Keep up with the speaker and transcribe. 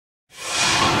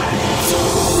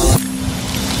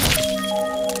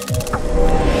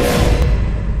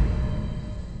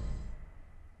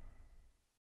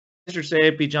Today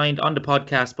be joined on the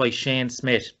podcast by Shane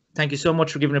Smith. Thank you so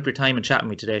much for giving up your time and chatting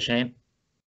with me today, Shane.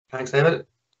 Thanks, David.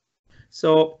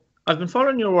 So I've been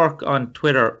following your work on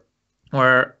Twitter,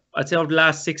 where I'd say over the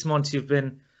last 6 months you've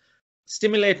been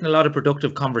stimulating a lot of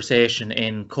productive conversation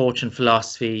in coaching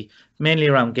philosophy, mainly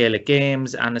around Gaelic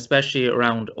games and especially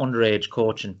around underage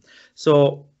coaching.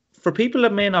 So for people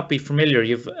that may not be familiar,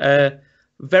 you've a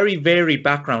very varied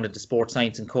background into sports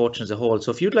science and coaching as a whole. So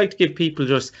if you'd like to give people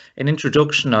just an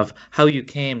introduction of how you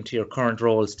came to your current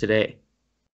roles today.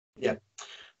 Yeah.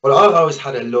 Well, I've always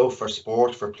had a love for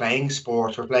sport, for playing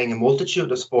a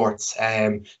multitude of sports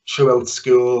throughout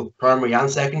school, primary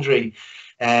and secondary.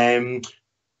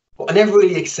 But I never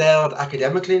really excelled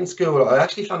academically in school. I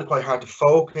actually found it quite hard to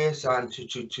focus and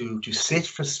to sit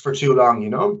for too long, you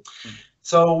know.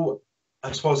 So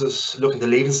I suppose I was looking at the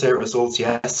Leaving Cert results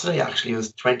yesterday. Actually, it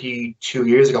was 22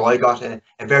 years ago. I got a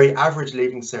very average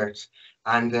Leaving Cert,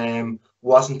 and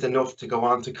wasn't enough to go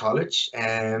on to college.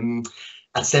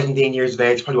 At 17 years of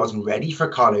age, probably wasn't ready for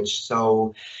college.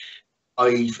 So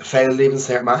I failed Leaving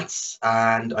Cert Maths,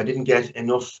 and I didn't get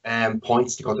enough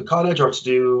points to go to college or to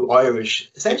do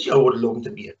Irish. Essentially, I would have loved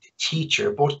to be a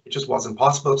teacher, but it just wasn't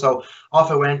possible. So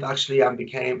off I went actually and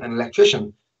became an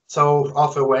electrician. So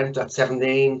off I went at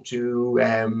 17 to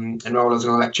enroll as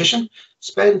an electrician.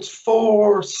 Spent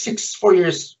 4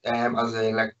 years as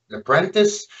an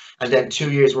apprentice, and then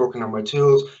 2 years working on my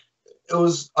tools.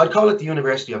 I'd call it the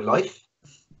University of Life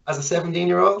as a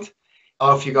 17-year-old.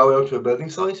 Off you go out to a building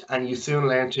site, and you soon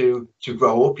learn to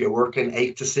grow up. You're working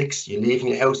 8 to 6. You're leaving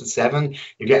your house at 7.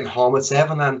 You're getting home at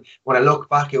 7. And when I look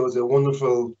back, it was a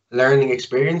wonderful learning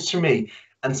experience for me.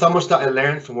 And so much that I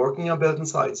learned from working on building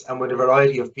sites and with a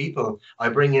variety of people I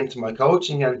bring into my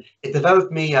coaching, and it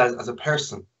developed me as a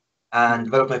person and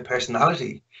developed my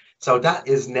personality. So that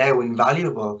is now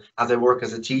invaluable as I work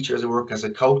as a teacher, as I work as a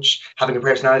coach, having a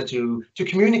personality to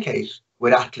communicate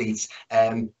with athletes,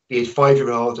 be it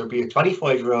 5-year-olds or be it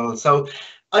 25-year-olds. So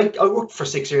I worked for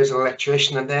 6 years as an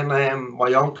electrician, and then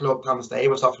my own club, Thomas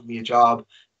Davis, offered me a job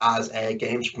as a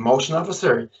games promotion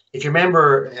officer. If you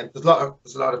remember, there's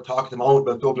a lot of talk at the moment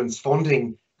about Dublin's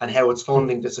funding and how it's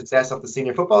funding the success of the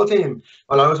senior football team.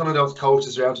 Well, I was one of those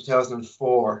coaches around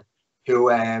 2004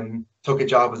 who took a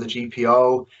job as a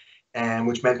GPO,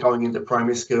 which meant going into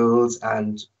primary schools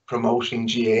and promoting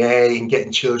GAA and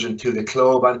getting children to the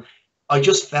club. And I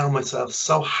just found myself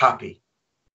so happy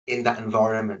in that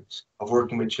environment of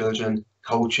working with children,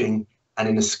 coaching, and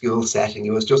in a school setting.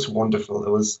 It was just wonderful. It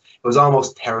was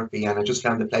almost therapy, and I just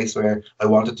found the place where I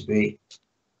wanted to be.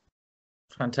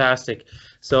 Fantastic.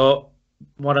 So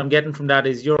what I'm getting from that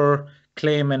is you're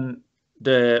claiming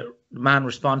the man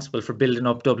responsible for building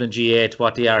up Dublin GAA to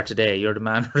what they are today. You're the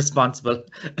man responsible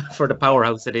for the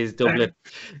powerhouse that is Dublin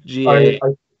GAA.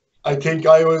 I think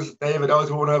I was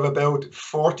one of about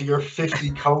 40 or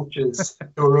 50 coaches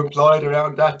who were employed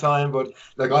around that time. But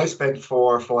like, I spent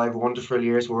 4 or 5 wonderful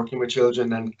years working with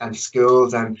children and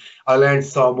schools, and I learned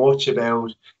so much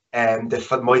about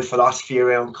my philosophy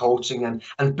around coaching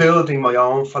and building my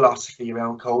own philosophy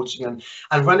around coaching.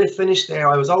 And when I finished there,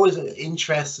 I was always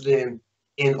interested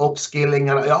in upskilling,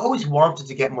 and I always wanted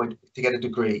to get a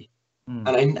degree.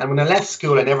 And when I left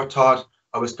school, I never thought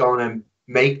I was going to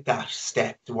make that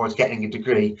step towards getting a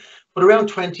degree. But around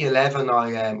 2011,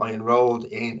 I enrolled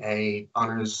in a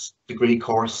honours degree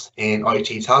course in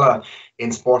IT Tala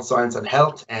in sports science and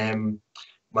health.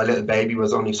 My little baby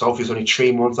Sophie was only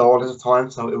 3 months old at the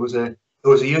time, so it was a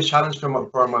huge challenge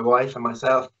for my wife and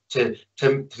myself to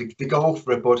go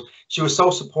for it. But she was so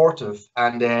supportive,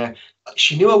 and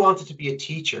she knew I wanted to be a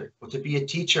teacher. But to be a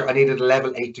teacher, I needed a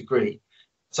level 8 degree.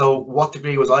 So what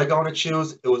degree was I going to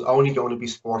choose? It was only going to be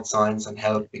sports science and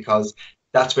health, because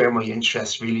that's where my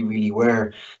interests really, really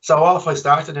were. So off I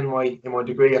started in my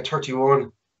degree at 31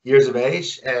 years of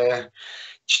age.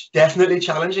 Definitely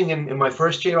challenging. In my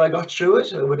first year, I got through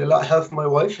it with a lot of help from my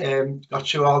wife, and got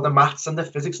through all the maths and the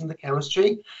physics and the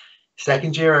chemistry.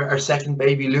 Second year, our second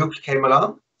baby Luke came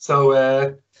along,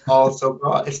 so also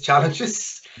brought its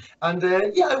challenges. And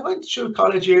I went through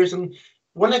college years, and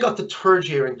when I got the third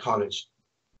year in college,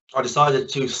 I decided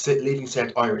to sit Leaving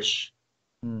Cert Irish.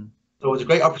 So it was a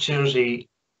great opportunity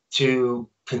to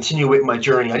continue with my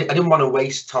journey. I didn't want to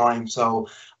waste time, so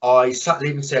I sat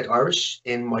Leaving Cert Irish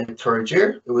in my third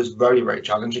year. It was very, very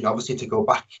challenging, obviously, to go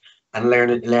back and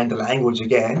learn the language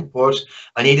again, but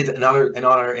I needed an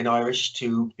honour in Irish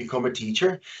to become a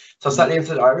teacher. So I sat Leaving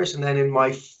Cert Irish, and then in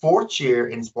my fourth year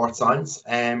in sports science,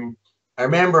 I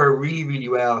remember really, really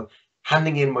well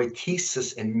handing in my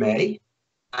thesis in May.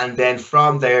 And then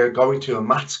from there, going to a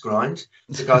maths grind,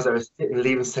 because I was sitting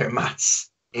Leaving Cert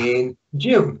Maths in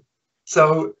June.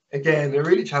 So again, a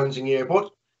really challenging year,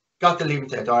 but got to Leaving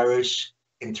Cert Irish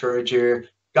in third year,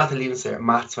 got to Leaving Cert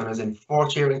Maths when I was in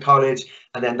fourth year in college,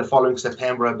 and then the following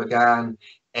September I began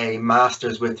a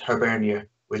master's with Hibernia,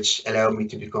 which allowed me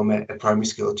to become a primary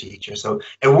school teacher. So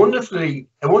a wonderfully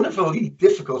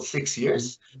difficult 6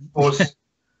 years, but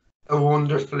a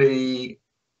wonderfully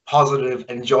positive,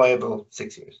 enjoyable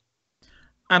 6 years.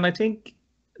 And I think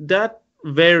that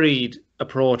varied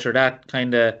approach, or that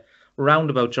kind of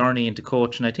roundabout journey into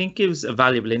coaching, I think gives a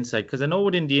valuable insight, because I know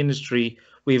within the industry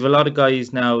we have a lot of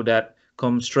guys now that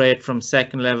come straight from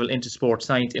second level into sports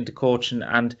science into coaching,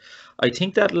 and I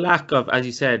think that lack of, as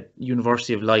you said,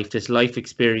 university of life, this life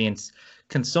experience,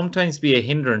 can sometimes be a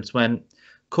hindrance when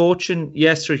coaching.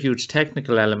 Yes, there are huge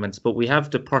technical elements, but we have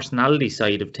the personality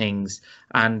side of things,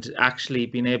 and actually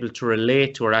being able to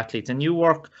relate to our athletes. And you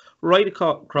work right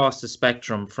across the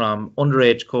spectrum, from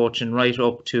underage coaching right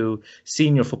up to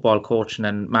senior football coaching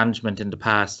and management in the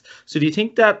past. So do you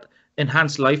think that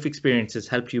enhanced life experiences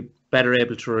help you better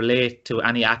able to relate to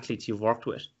any athletes you've worked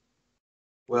with?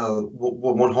 Well,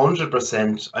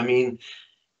 100%. I mean,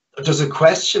 there's a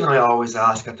question I always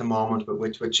ask at the moment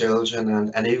with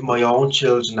children, and even my own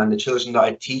children and the children that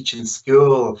I teach in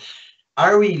school.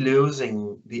 Are we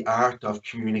losing the art of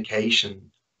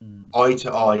communication, Mm. eye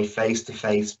to eye, face to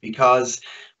face? Because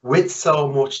with so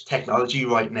much technology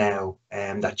right now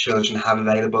that children have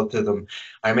available to them,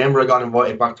 I remember I got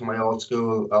invited back to my old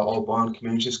school, Old Bond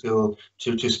Community School,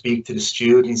 to speak to the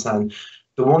students. And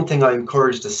the one thing I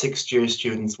encouraged the sixth year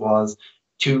students was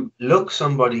to look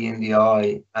somebody in the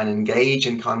eye and engage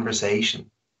in conversation,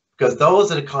 because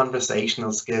those are the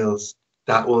conversational skills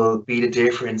that will be the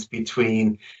difference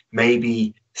between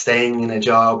maybe staying in a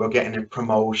job or getting a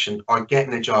promotion, or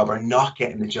getting a job or not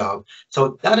getting a job.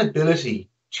 So that ability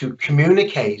to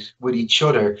communicate with each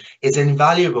other is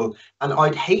invaluable. And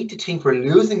I'd hate to think we're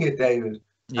losing it, David.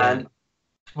 Yeah. And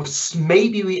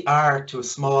maybe we are, to a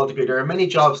small degree. There are many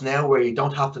jobs now where you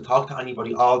don't have to talk to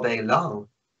anybody all day long,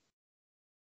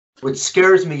 which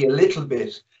scares me a little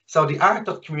bit. So the art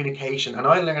of communication, and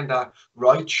I learned that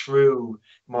right through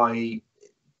my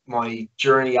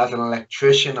journey as an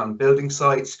electrician on building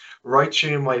sites, right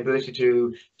through my ability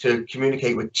to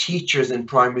communicate with teachers in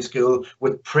primary school,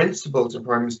 with principals in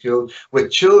primary school,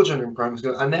 with children in primary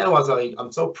school. And now, as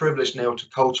I'm so privileged now to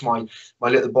coach my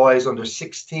little boys under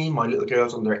 16, my little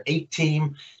girls under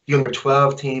 18, the under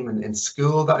 12 team in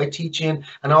school that I teach in,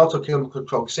 and also Kilmacud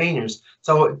Croke seniors.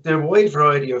 So the wide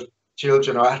variety of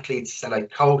children or athletes that I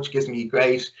coach gives me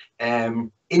great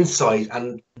insight,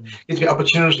 and gives me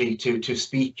opportunity to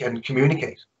speak and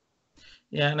communicate.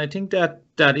 Yeah, and I think that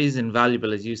that is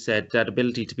invaluable, as you said, that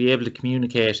ability to be able to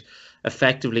communicate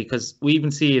effectively, because we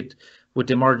even see it with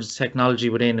the emergence of technology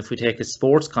within. If we take a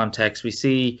sports context, we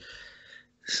see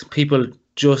people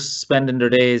just spending their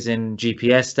days in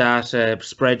GPS data,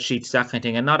 spreadsheets, that kind of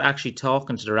thing, and not actually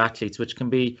talking to their athletes, which can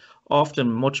be often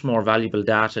much more valuable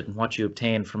data than what you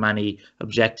obtain from any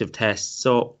objective tests.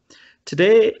 So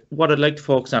today, what I'd like to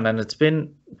focus on, and it's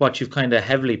been what you've kind of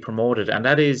heavily promoted, and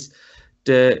that is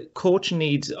the coaching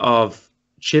needs of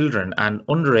children and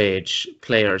underage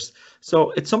players.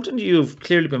 So it's something you've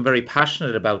clearly been very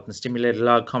passionate about and stimulated a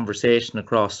lot of conversation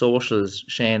across socials,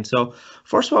 Shane. So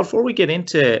first of all, before we get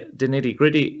into the nitty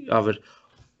gritty of it,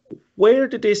 where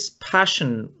did this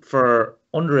passion for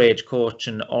underage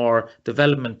coaching or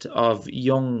development of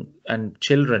young and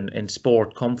children in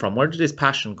sport come from? Where did this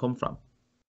passion come from?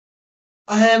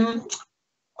 Um,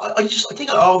 I think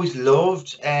I always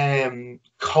loved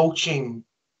coaching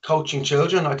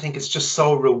children. I think it's just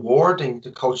so rewarding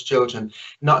to coach children,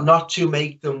 not to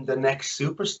make them the next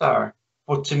superstar,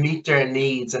 but to meet their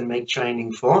needs and make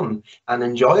training fun and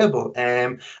enjoyable.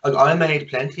 I made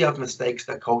plenty of mistakes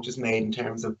that coaches made in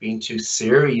terms of being too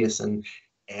serious and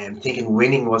thinking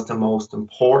winning was the most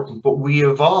important. But we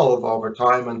evolve over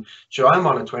time, and sure, I'm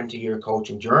on a 20-year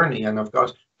coaching journey, and I've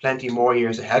got plenty more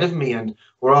years ahead of me, and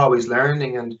we're always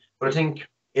learning. And but I think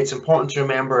it's important to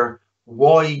remember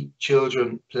why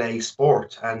children play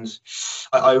sport. And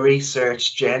I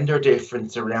researched gender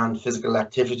difference around physical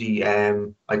activity.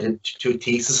 I did two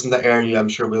theses in that area. I'm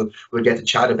sure we'll get to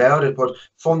chat about it. But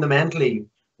fundamentally,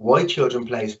 why children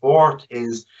play sport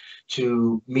is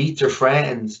to meet their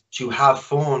friends, to have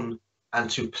fun, and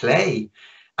to play.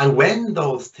 And when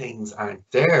those things aren't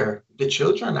there, the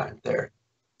children aren't there.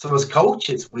 So as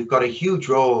coaches, we've got a huge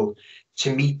role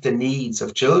to meet the needs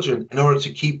of children in order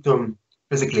to keep them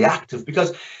physically active.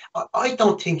 Because I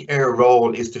don't think our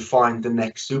role is to find the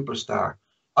next superstar.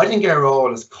 I think our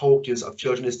role as coaches of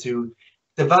children is to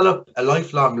develop a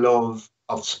lifelong love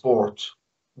of sport,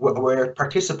 where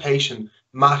participation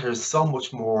matters so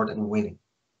much more than winning.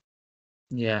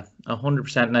 Yeah,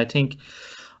 100%. And I think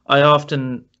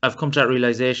I've come to that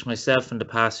realization myself in the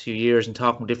past few years and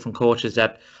talking with different coaches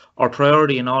that our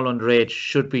priority in all underage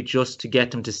should be just to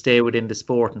get them to stay within the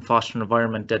sport and foster an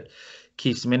environment that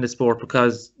keeps them in the sport,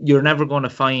 because you're never going to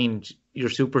find your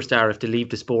superstar if they leave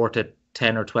the sport at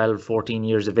 10 or 12, 14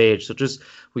 years of age. So just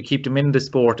we keep them in the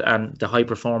sport and the high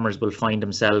performers will find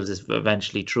themselves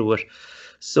eventually through it.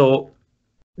 So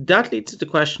that leads to the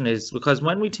question is, because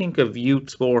when we think of youth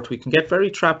sport, we can get very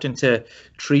trapped into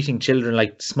treating children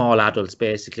like small adults,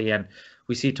 basically. And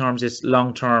we see terms as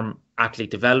long-term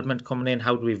athlete development coming in.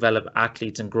 How do we develop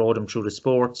athletes and grow them through the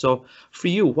sport? So for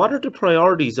you, what are the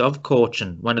priorities of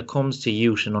coaching when it comes to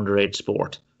youth and underage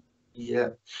sport? Yeah.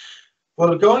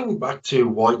 Well, going back to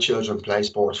why children play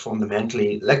sports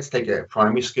fundamentally, let's take a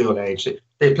primary school age.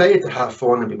 They play it to have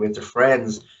fun and be with their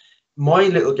friends. My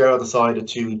little girl decided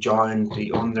to join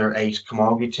the under 8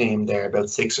 camogie team there about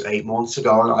 6 or 8 months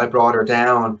ago, and I brought her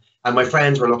down. And my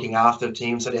friends were looking after the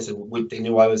team, so they said they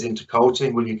knew I was into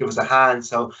coaching. Will you give us a hand?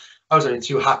 So I was only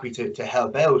too happy to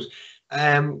help out.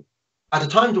 Um, at the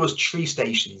time, there was 3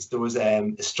 stations. There was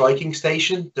a striking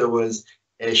station, there was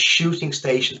a shooting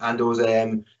station, and there was I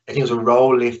think it was a row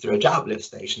lift or a jab lift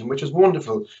station, which was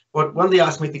wonderful. But when they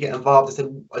asked me to get involved,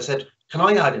 I said, can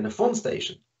I add in a fun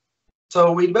station?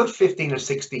 So we had about 15 or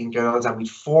 16 girls, and we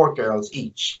had 4 girls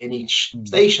each in each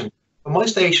station. But my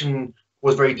station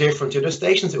was very different to the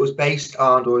stations. It was based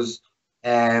on,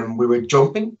 we were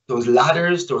jumping, there was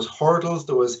ladders, there was hurdles,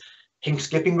 there was pink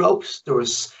skipping ropes, there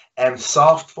was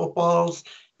soft footballs,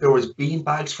 there was bean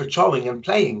bags for throwing and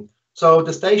playing. So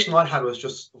the station I had was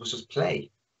just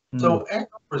play. So our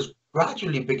numbers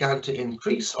gradually began to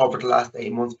increase over the last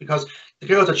 8 months because the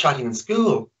girls are chatting in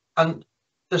school and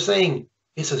they're saying,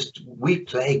 we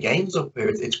play games up here.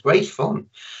 It's great fun.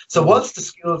 So whilst the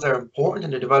skills are important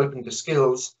and they're developing the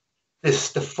skills, the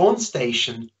fun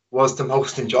station was the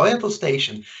most enjoyable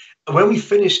station. When we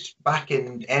finished back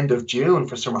in end of June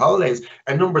for summer holidays,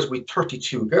 our numbers were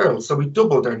 32 girls, so we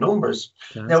doubled our numbers.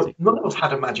 Fantastic. Now, none of us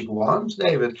had a magic wand,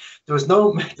 David. There was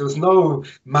no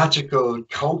magical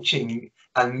coaching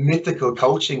and mythical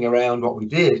coaching around what we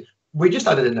did. We just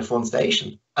had it in a fun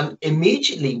station, and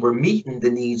immediately we're meeting the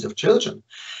needs of children.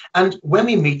 And when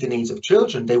we meet the needs of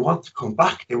children, they want to come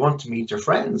back, they want to meet their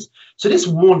friends. So this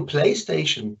one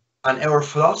PlayStation and our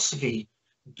philosophy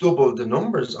doubled the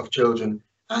numbers of children,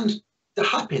 and the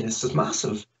happiness is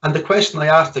massive. And the question I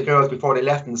asked the girls before they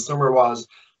left in the summer was,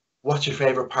 what's your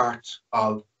favorite part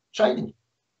of training?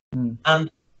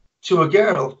 And to a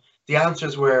girl, the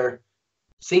answers were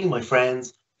seeing my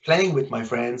friends, playing with my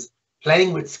friends,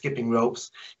 playing with skipping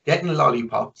ropes, getting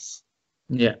lollipops,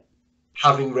 Yeah.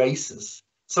 having races.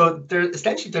 So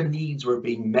essentially their needs were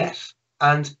being met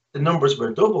and the numbers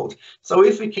were doubled. So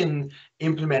if we can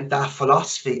implement that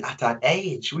philosophy at that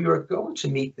age, we are going to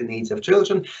meet the needs of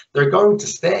children. They're going to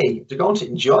stay, they're going to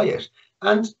enjoy it.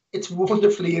 And it's a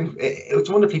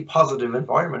wonderfully positive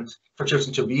environment for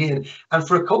children to be in and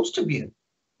for a coach to be in.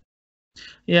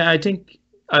 Yeah, I think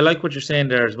I like what you're saying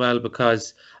there as well,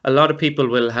 because a lot of people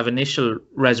will have initial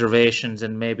reservations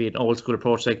and maybe an old school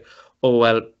approach like, oh,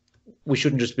 well, we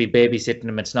shouldn't just be babysitting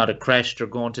them. It's not a creche. They're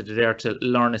going to there to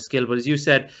learn a skill. But as you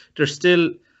said, they're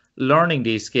still learning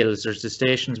these skills. There's the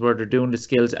stations where they're doing the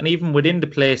skills. And even within the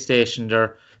PlayStation,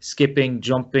 they're skipping,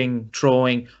 jumping,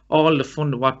 throwing, all the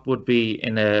fun, what would be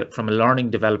from a learning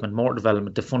development, motor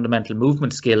development, the fundamental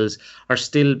movement skills are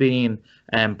still being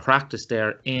practiced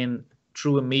there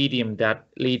through a medium that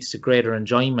leads to greater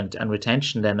enjoyment and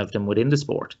retention then of them within the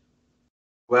sport.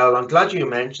 Well, I'm glad you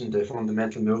mentioned the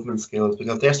fundamental movement skills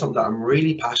because they're something that I'm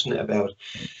really passionate about.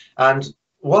 And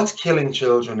what's killing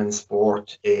children in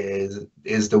sport is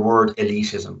the word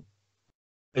elitism.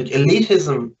 Like,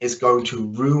 elitism is going to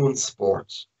ruin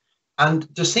sports. And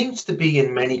there seems to be,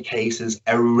 in many cases,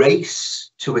 a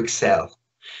race to excel.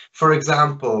 For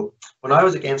example, when I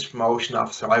was a games promotion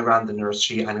officer, I ran the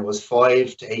nursery and it was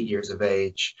 5 to 8 years of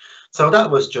age. So that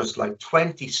was just like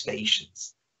 20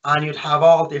 stations. And you'd have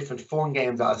all different fun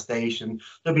games at a station.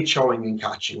 There'll be throwing and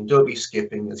catching. There'll be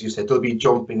skipping, as you said. There'll be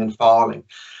jumping and falling.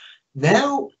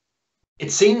 Now,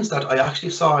 it seems that I actually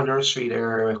saw a nursery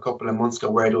there a couple of months ago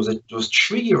where there was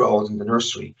 3-year-olds in the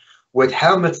nursery with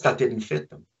helmets that didn't fit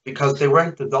them because they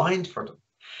weren't designed for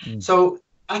them. So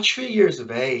at 3 years of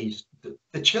age,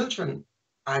 the children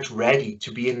aren't ready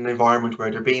to be in an environment where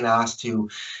they're being asked to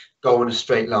go in a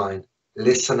straight line,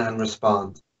 listen and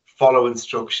respond, follow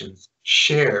instructions,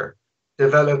 share,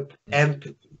 develop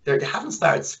empathy. They haven't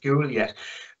started school yet.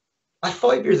 At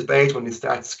 5 years of age, when they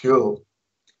start school,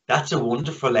 that's a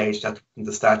wonderful age to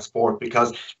start sport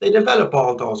because they develop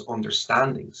all those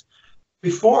understandings.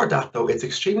 before that, though, it's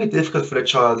extremely difficult for the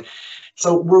child.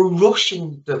 So we're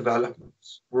rushing development.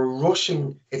 We're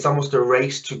rushing. It's almost a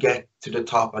race to get to the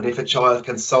top. And if a child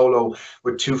can solo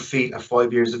with 2 feet at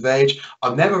 5 years of age,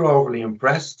 I'm never overly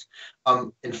impressed.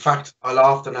 In fact, I'll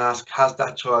often ask, has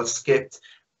that child skipped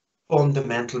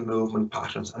fundamental movement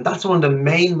patterns? And that's one of the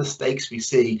main mistakes we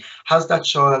see. Has that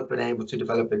child been able to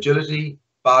develop agility,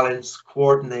 balance,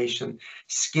 coordination,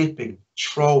 skipping,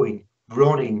 throwing,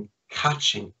 running,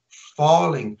 catching,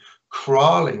 falling,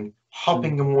 crawling,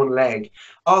 hopping in one leg,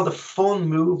 all the fun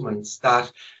movements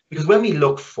that, because when we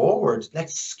look forward,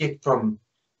 let's skip from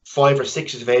 5 or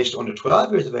 6 years of age to under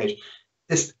 12 years of age,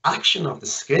 this action of the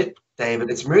skip, David,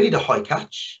 it's merely the high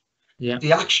catch. Yeah.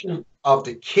 The action of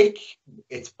the kick,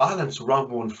 it's balance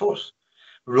around one foot.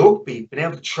 Rugby, being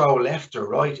able to throw left or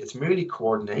right, it's merely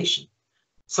coordination.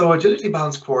 So agility,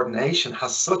 balance, coordination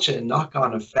has such a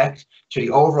knock-on effect to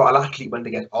the overall athlete when they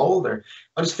get older.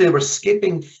 I just feel we're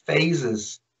skipping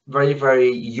phases very,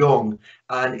 very young,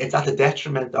 and it's at the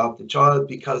detriment of the child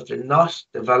because they're not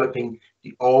developing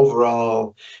the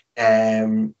overall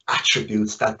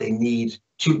attributes that they need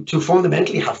to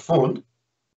fundamentally have fun.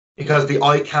 Because the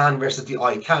I can versus the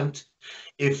I can't.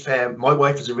 If my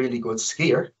wife is a really good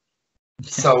skier,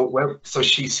 so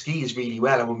she skis really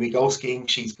well, and when we go skiing,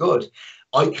 she's good.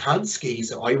 I can't ski,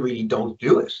 so I really don't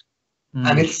do it.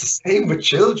 And it's the same with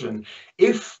children.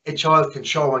 If a child can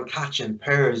throw and catch in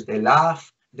pairs, they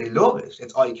laugh, they love it.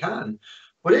 It's I can.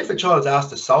 But if a child's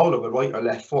asked to solo with right or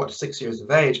left foot at 6 years of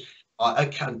age, I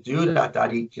can't do that,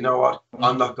 Daddy. You know what?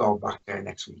 I'm not going back there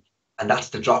next week. And that's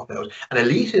the dropout. And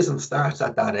elitism starts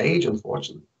at that age,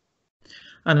 unfortunately.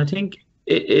 And I think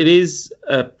it is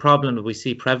a problem that we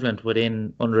see prevalent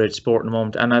within underage sport at the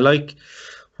moment. And I like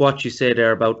what you say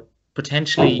there about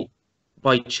potentially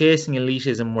by chasing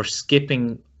elitism, we're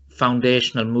skipping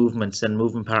foundational movements and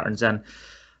movement patterns. And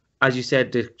as you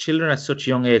said, the children at such a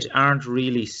young age aren't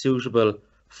really suitable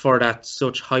for that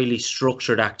such highly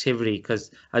structured activity because,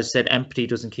 as I said, empathy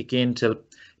doesn't kick in till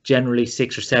generally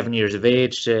 6 or 7 years of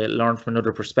age to learn from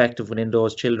another perspective within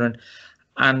those children.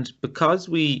 And because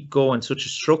we go in such a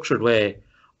structured way,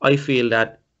 I feel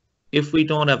that if we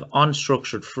don't have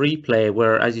unstructured free play,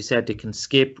 where, as you said, they can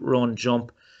skip, run,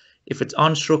 jump, if it's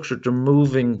unstructured, they're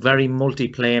moving very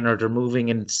multi-planar, they're moving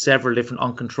in several different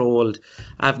uncontrolled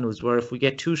avenues, where if we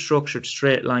get too structured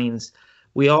straight lines,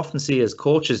 we often see as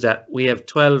coaches that we have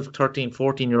 12, 13,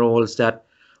 14-year-olds that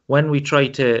when we try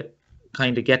to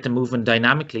kind of get them moving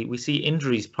dynamically, we see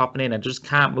injuries popping in and just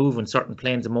can't move in certain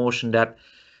planes of motion that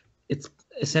it's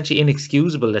essentially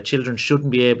inexcusable that children shouldn't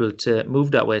be able to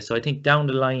move that way. So I think down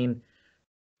the line,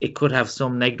 it could have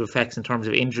some negative effects in terms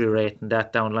of injury rate and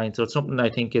that down the line. So it's something I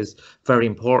think is very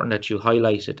important that you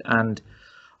highlighted. And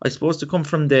I suppose to come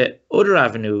from the other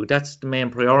avenue, that's the main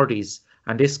priorities.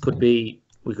 And this could be,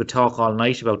 we could talk all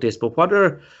night about this, but what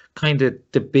are kind of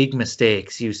the big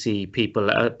mistakes you see people,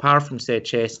 apart from, say,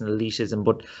 chasing elitism,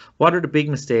 but what are the big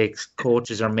mistakes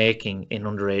coaches are making in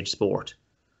underage sport?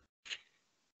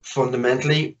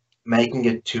 Fundamentally, making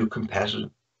it too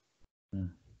competitive.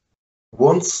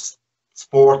 Once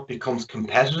sport becomes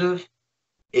competitive,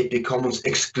 it becomes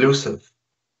exclusive.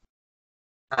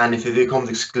 And if it becomes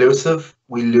exclusive,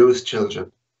 we lose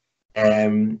children.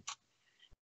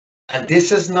 And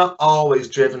this is not always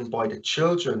driven by the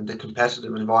children, the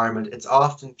competitive environment. It's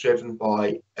often driven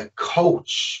by a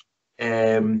coach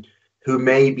who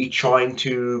may be trying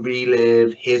to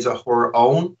relive his or her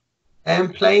own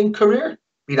playing career,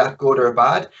 be that good or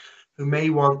bad, who may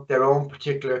want their own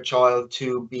particular child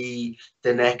to be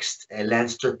the next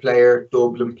Leinster player,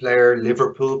 Dublin player,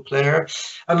 Liverpool player.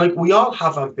 And like, we all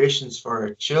have ambitions for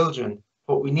our children,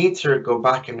 but we need to go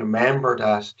back and remember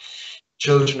that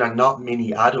children are not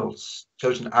mini adults.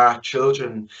 Children are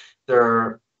children.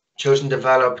 Their children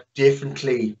develop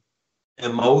differently,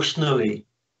 emotionally,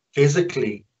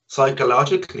 physically,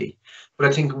 psychologically. But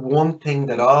I think one thing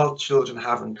that all children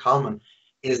have in common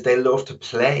is they love to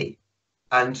play.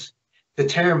 And the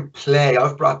term play,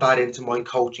 I've brought that into my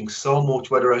coaching so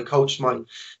much, whether I coach the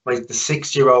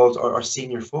 6-year-olds or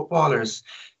senior footballers.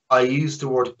 I use the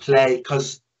word play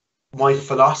because my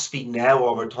philosophy now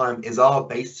over time is all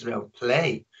based around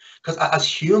play. Because as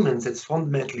humans, it's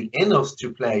fundamentally in us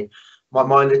to play. My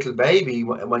little baby,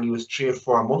 when he was 3 or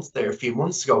 4 months there, a few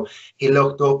months ago, he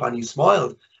looked up and he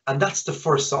smiled. And that's the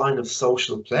first sign of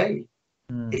social play.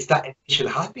 It's that initial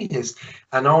happiness.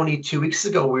 And only 2 weeks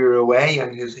ago, we were away,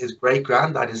 and his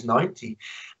great-granddad is 90.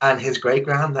 And his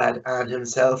great-granddad and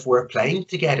himself were playing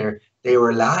together. They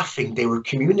were laughing. They were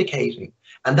communicating.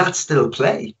 And that's still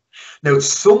play. Now,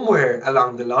 somewhere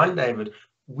along the line, David,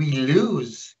 we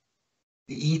lose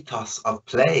the ethos of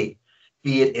play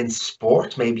be it in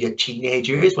sport, maybe at teenage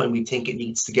years when we think it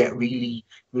needs to get really,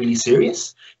 really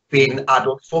serious, be it in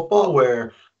adult football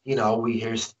where, you know, we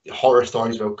hear horror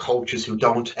stories about coaches who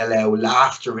don't allow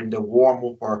laughter in the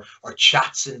warm-up or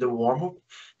chats in the warm-up,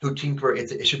 who think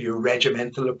it should be a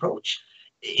regimental approach.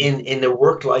 In the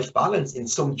work-life balance, in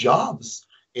some jobs,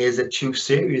 is it too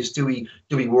serious? Do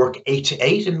we work 8 to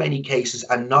 8 in many cases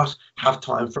and not have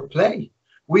time for play?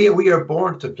 We are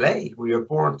born to play. We are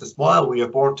born to smile. We are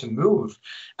born to move.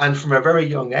 And from a very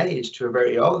young age to a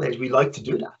very old age, we like to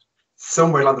do that.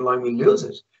 Somewhere along the line, we lose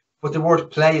it. But the word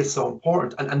play is so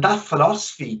important. And that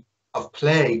philosophy of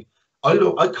play, I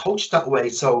coach that way.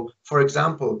 So, for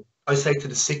example, I say to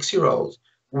the 6-year-old,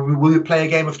 will we play a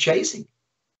game of chasing?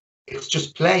 It's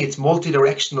just play. It's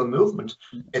multi-directional movement.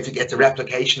 It's a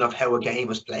replication of how a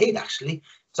game is played, actually.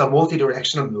 So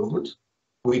multi-directional movement.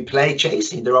 We play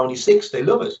chasing. They're only 6. They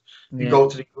love it. We go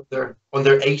to the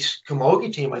under 8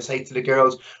 camogie team. I say to the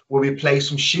girls, will we play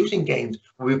some shooting games?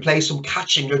 Will we play some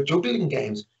catching or juggling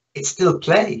games? It's still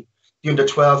play. The under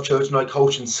 12 children I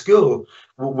coach in school,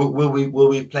 will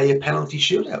we play a penalty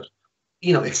shootout?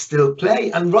 You know, it's still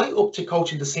play. And right up to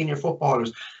coaching the senior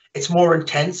footballers, it's more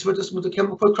intense with the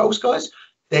Chemical Close guys.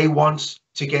 They want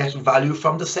to get value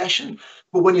from the session.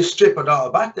 But when you strip it all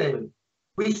back, David,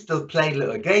 we still play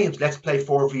little games. Let's play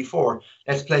 4v4.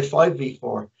 Let's play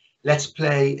 5v4. Let's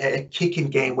play a kicking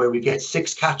game where we get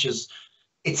 6 catches.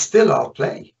 It's still all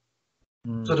play.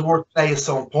 So the word play is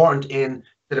so important in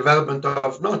the development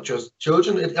of not just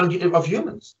children, of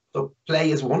humans. So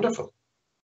play is wonderful.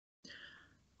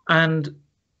 And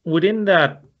within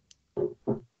that,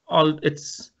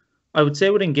 I would say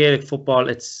within Gaelic football,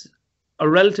 it's a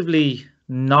relatively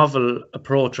novel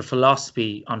approach or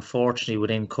philosophy, unfortunately,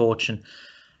 within coaching.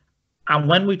 And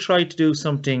when we try to do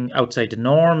something outside the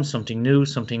norm, something new,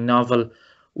 something novel,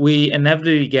 we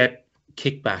inevitably get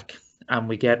kickback and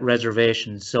we get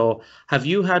reservations. So have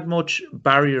you had much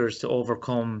barriers to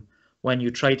overcome when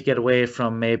you try to get away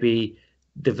from maybe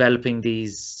developing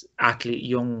these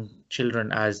young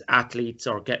children as athletes,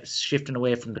 or shifting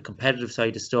away from the competitive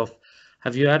side of stuff?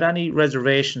 Have you had any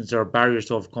reservations or barriers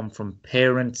to overcome from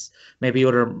parents? Maybe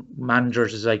other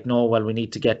managers is like, no, well, we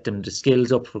need to get them the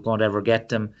skills up if we're going to ever get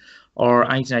them, or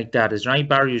anything like that. Is there any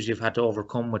barriers you've had to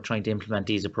overcome with trying to implement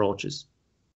these approaches?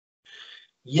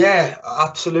 Yeah,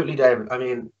 absolutely, David. I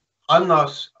mean, I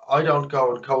don't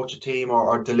go and coach a team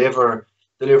or deliver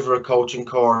a coaching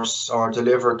course or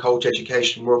deliver coach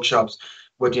education workshops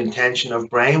with the intention of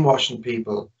brainwashing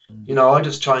people. You know, I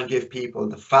just try and give people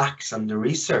the facts and the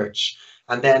research,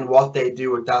 and then what they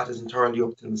do with that is entirely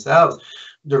up to themselves.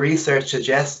 The research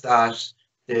suggests that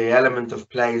the element of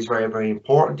play is very, very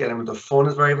important. The element of fun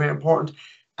is very, very important.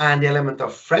 And the element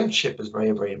of friendship is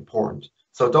very, very important.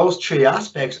 So those 3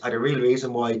 aspects are the real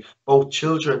reason why both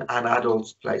children and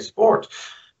adults play sport.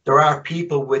 There are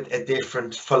people with a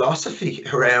different philosophy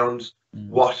around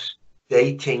what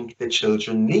they think the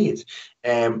children need.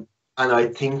 And I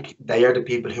think they are the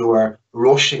people who are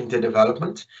rushing to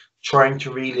development, trying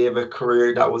to relive a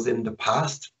career that was in the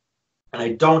past. And I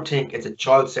don't think it's a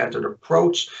child-centered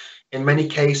approach. In many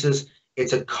cases,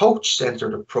 it's a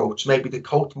coach-centered approach. Maybe the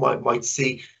coach might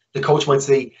see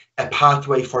a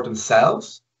pathway for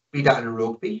themselves, be that in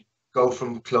rugby, go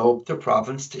from club to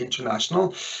province to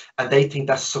international, and they think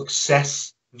that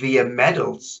success via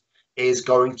medals is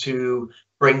going to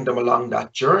bring them along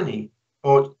that journey.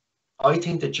 But I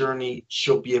think the journey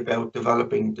should be about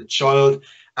developing the child,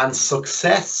 and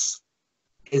success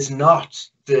is not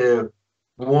the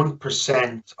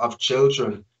 1% of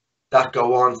children that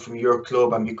go on from your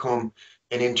club and become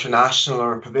an international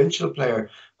or a provincial player.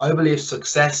 I believe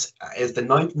success is the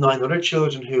 99 other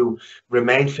children who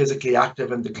remain physically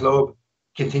active in the club,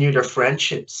 continue their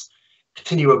friendships,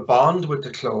 continue a bond with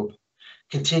the club,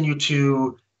 continue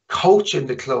to coach in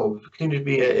the club, continue to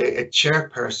be a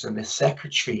chairperson, a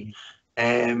secretary,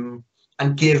 and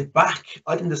give back.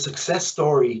 I think the success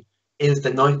story is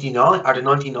the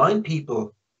 99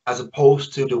 people as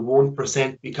opposed to the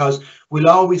 1%, because we'll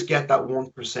always get that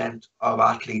 1% of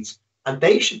athletes, and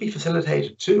they should be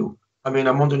facilitated too. I mean,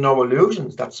 I'm under no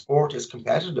illusions that sport is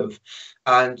competitive,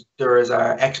 and there is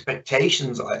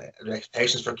expectations for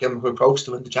Kilmacud Crokes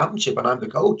to win the championship, and I'm the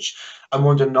coach. I'm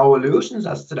under no illusions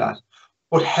as to that.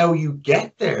 But how you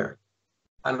get there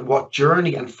and what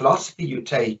journey and philosophy you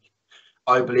take,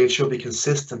 I believe should be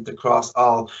consistent across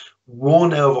all.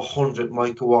 1 out of 100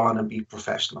 might go on and be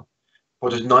professional,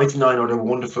 but there's 99 other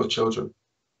wonderful children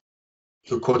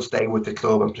who could stay with the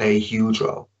club and play a huge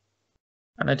role.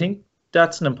 And I think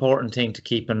that's an important thing to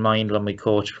keep in mind when we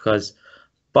coach, because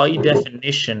by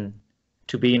definition,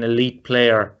 to be an elite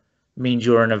player, means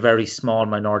you're in a very small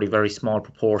minority, very small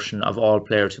proportion of all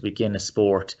players who begin a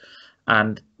sport.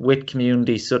 And with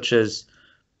communities such as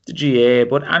the GA,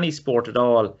 but any sport at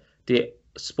all, the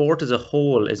sport as a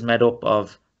whole is made up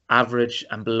of average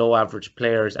and below average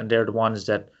players, and they're the ones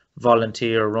that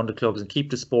volunteer, run the clubs, and keep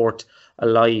the sport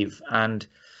alive. And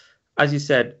as you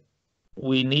said,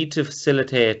 we need to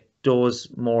facilitate those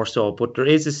more so, but there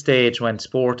is a stage when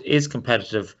sport is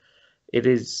competitive. It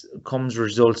is comes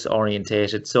results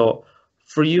orientated. So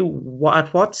for you,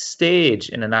 at what stage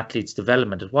in an athlete's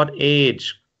development, at what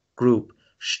age group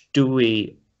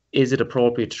is it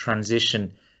appropriate to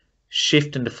transition,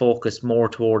 shifting the focus more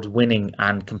towards winning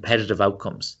and competitive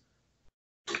outcomes?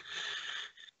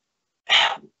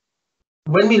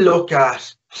 When we look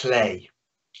at play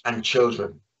and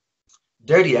children,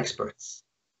 they're the experts.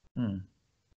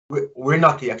 We're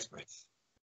not the experts.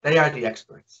 They are the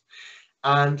experts.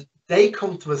 And they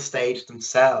come to a stage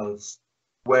themselves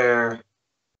where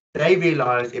they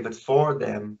realize if it's for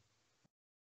them,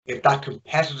 if that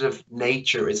competitive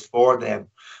nature is for them,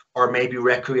 or maybe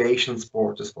recreation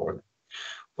sport is for them.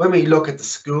 When we look at the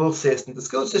school system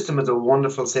is a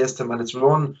wonderful system, and it's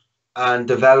run and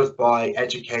developed by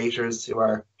educators who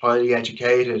are highly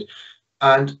educated.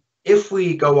 And if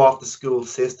we go off the school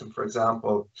system, for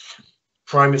example,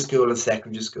 primary school and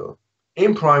secondary school.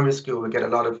 In primary school, we get a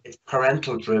lot of, it's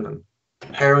parental driven.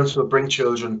 Parents will bring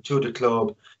children to the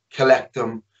club, collect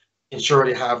them, ensure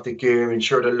they have the gear,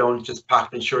 ensure the lunch is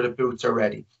packed, ensure the boots are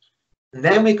ready. And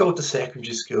then we go to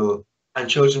secondary school and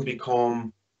children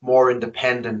become more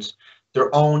independent,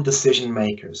 their own decision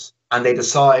makers. And they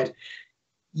decide,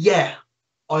 yeah,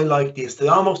 I like this. They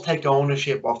almost take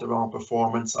ownership of their own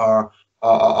performance or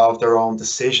of their own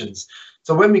decisions.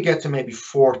 So when we get to maybe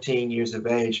 14 years of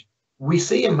age, we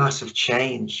see a massive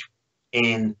change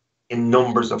in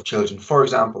numbers of children. For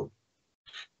example,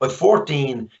 by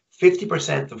 14,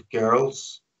 50% of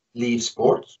girls leave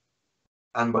sport.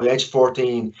 And by age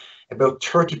 14, about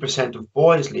 30% of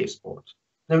boys leave sport.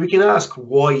 Now we can ask,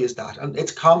 why is that? And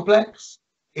it's complex.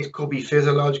 It could be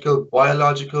physiological,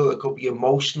 biological, it could be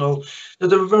emotional.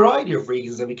 There's a variety of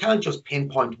reasons, and we can't just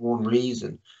pinpoint one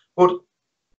reason. But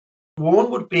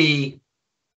one would be,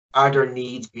 are their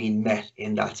needs being met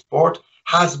in that sport?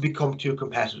 Has it become too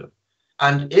competitive?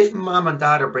 And if mom and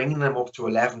dad are bringing them up to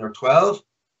 11 or 12,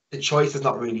 the choice is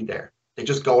not really there. They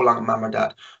just go along with mom or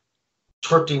dad.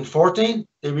 13, 14,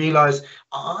 they realize,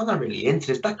 oh, I'm not really into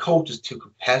this. That coach is too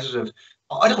competitive.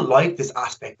 I don't like this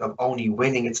aspect of only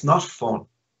winning. It's not fun.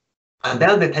 And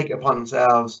then they take it upon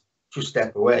themselves to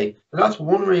step away. And that's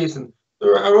one reason.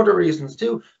 There are other reasons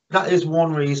too. That is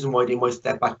one reason why they might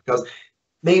step back, because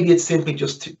maybe it's simply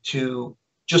just too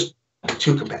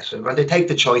competitive, and they take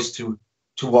the choice to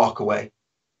walk away.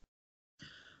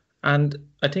 And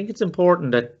I think it's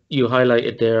important that you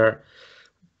highlighted there,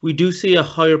 we do see a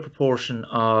higher proportion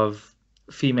of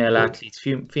female athletes,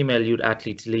 female youth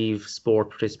athletes leave sport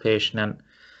participation, and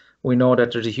we know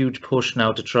that there's a huge push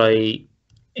now to try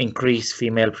increase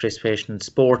female participation in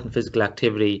sport and physical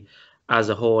activity as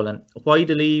a whole. And why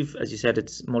they leave, as you said,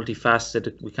 it's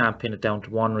multifaceted. We can't pin it down to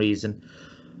one reason.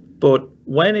 But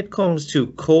when it comes to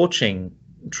coaching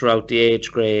throughout the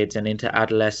age grades and into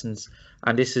adolescence,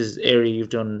 and this is area you've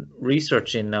done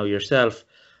research in now yourself,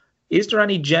 is there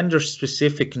any gender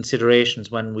specific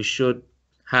considerations when we should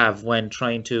have when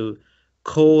trying to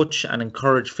coach and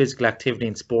encourage physical activity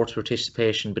and sports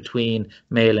participation between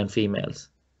male and females?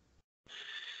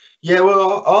 Yeah,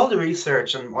 well, all the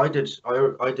research, and I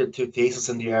did 2 theses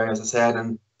in the area, as I said,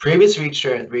 and previous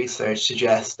research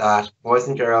suggests that boys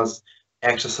and girls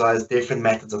exercise different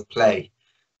methods of play.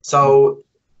 So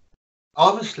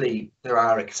obviously there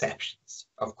are exceptions,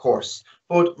 of course,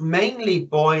 but mainly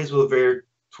boys will veer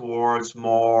towards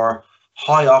more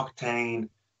high octane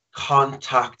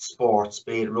contact sports,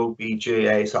 be it rugby,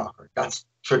 GAA, soccer. That's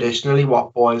traditionally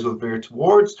what boys will veer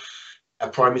towards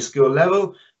at primary school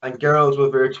level, and girls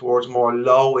will veer towards more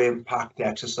low impact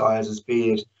exercises,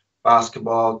 be it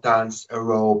basketball, dance,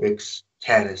 aerobics,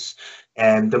 tennis,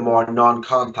 and the more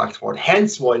non-contact sport.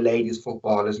 Hence why ladies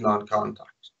football is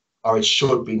non-contact, or it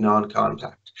should be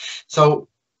non-contact. So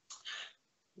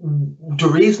the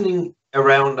reasoning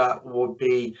around that would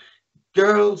be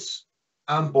girls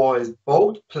and boys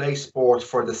both play sport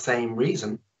for the same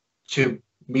reason, to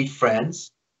meet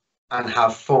friends and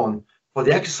have fun, but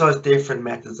they exercise different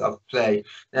methods of play.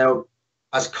 Now,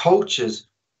 as coaches,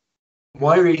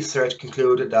 my research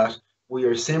concluded that we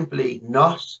are simply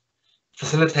not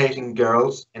facilitating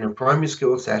girls in a primary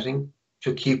school setting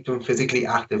to keep them physically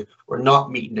active. We're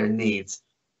not meeting their needs.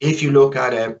 If you look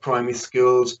at primary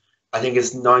schools, I think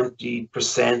it's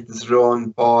 90% is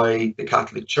run by the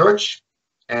Catholic Church.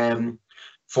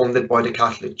 funded by the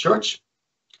Catholic Church.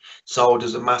 So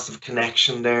there's a massive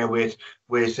connection there with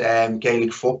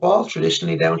Gaelic football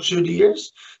traditionally down through the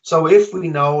years. So if we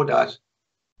know that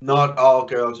not all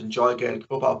girls enjoy Gaelic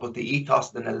football, but the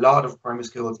ethos in a lot of primary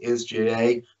schools is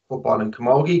GAA, football and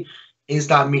camogie, is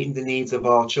that meeting the needs of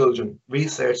all children?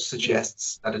 Research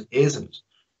suggests that it isn't.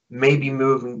 Maybe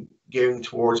gearing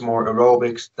towards more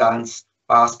aerobics, dance,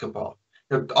 basketball.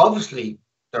 Now, obviously,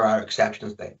 there are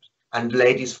exceptions there. And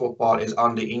ladies' football is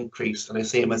on the increase. And I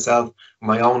see it myself,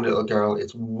 my own little girl.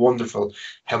 It's wonderful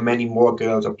how many more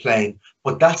girls are playing.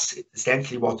 But that's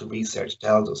essentially what the research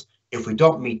tells us. If we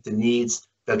don't meet the needs,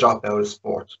 they'll drop out of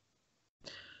sport.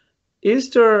 Is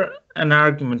there an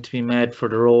argument to be made for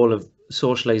the role of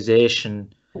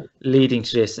socialization leading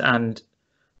to this? And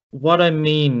what I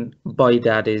mean by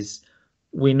that is,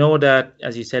 we know that,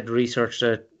 as you said, research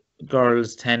that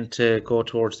girls tend to go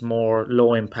towards more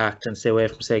low impact and stay away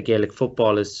from, say, Gaelic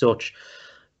football as such.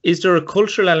 Is there a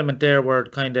cultural element there where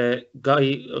kind of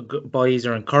boys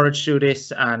are encouraged to do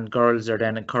this and girls are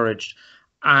then encouraged?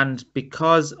 And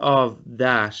because of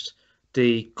that,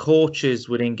 the coaches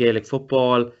within Gaelic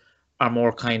football are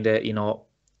more kind of,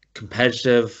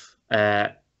 competitive,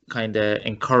 kind of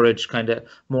encourage kind of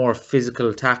more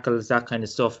physical tackles, that kind of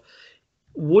stuff.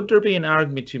 Would there be an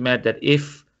argument to be made that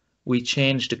if we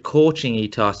change the coaching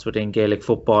ethos within Gaelic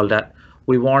football, that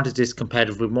we weren't as this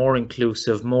competitive, we're more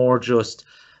inclusive, more just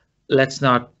let's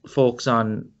not focus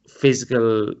on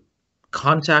physical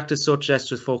contact as such, let's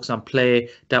just focus on play,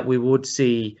 that we would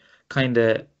see kind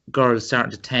of girls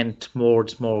starting to tend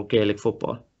towards more Gaelic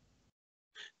football?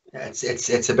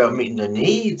 It's about meeting their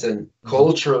needs, and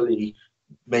culturally,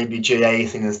 maybe GA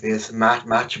thing is this match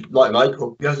like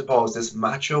I suppose this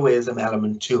machoism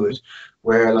element to it,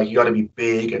 where like you got to be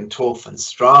big and tough and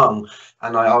strong.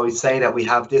 And I always say that we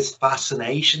have this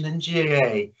fascination in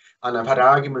GAA, and I've had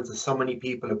arguments with so many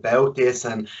people about this,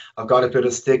 and I've got a bit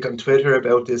of stick on Twitter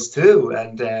about this too.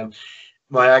 And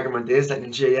my argument is that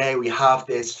in GAA we have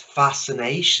this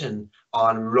fascination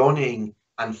on running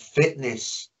and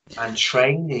fitness and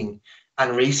training,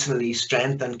 and recently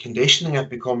strength and conditioning have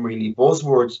become really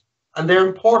buzzwords, and they're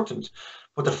important,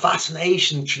 but the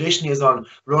fascination traditionally is on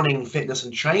running, fitness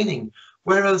and training,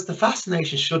 whereas the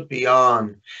fascination should be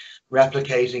on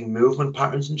replicating movement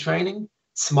patterns in training,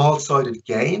 small-sided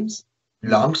games,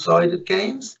 long-sided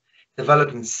games,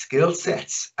 developing skill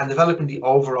sets and developing the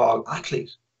overall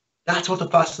athlete. That's what the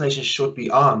fascination should be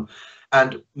on,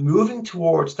 and moving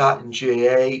towards that in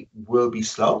GAA will be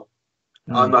slow.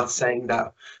 I'm not saying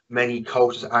that many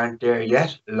coaches aren't there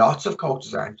yet. Lots of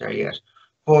coaches aren't there yet.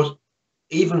 But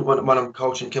even when I'm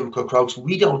coaching Chemical Crokes,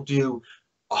 we don't do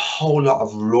a whole lot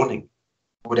of running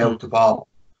without the ball,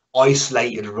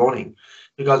 isolated running,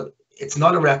 because it's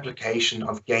not a replication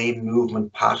of game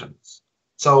movement patterns.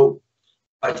 So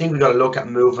I think we've got to look at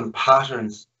movement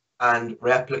patterns and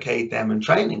replicate them in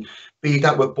training, be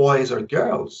that with boys or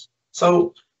girls.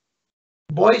 So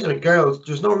boys or girls,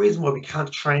 there's no reason why we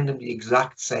can't train them the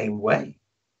exact same way.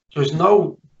 There's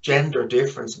no gender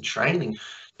difference in training.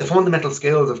 The fundamental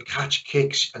skills of catch,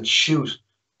 kick, and shoot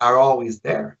are always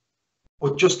there.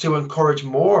 But just to encourage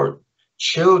more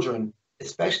children,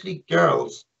 especially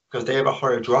girls, because they have a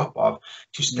higher drop-off,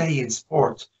 to stay in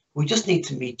sport, we just need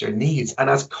to meet their needs. And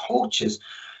as coaches,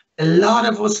 a lot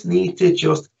of us need to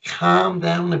just calm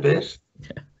down a bit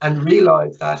and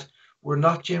realise that we're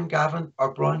not Jim Gavin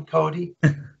or Brian Cody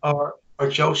or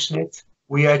Joe Schmidt.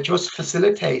 We are just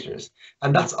facilitators.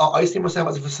 And that's all. I see myself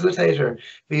as a facilitator,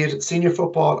 be it senior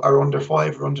football or under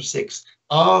 5 or under 6.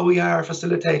 All we are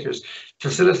facilitators, to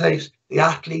facilitate the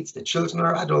athletes, the children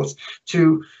or adults,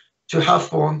 to have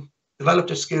fun, develop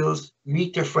their skills,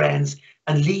 meet their friends,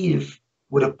 and leave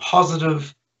with a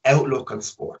positive outlook on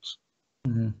sport.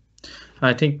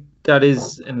 I think that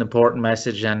is an important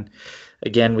message. And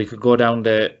again, we could go down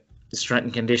the strength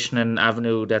and conditioning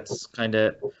avenue. That's kind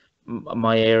of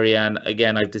my area, and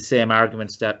again, I have the same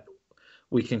arguments that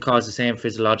we can cause the same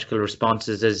physiological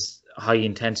responses as high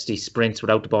intensity sprints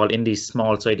without the ball in these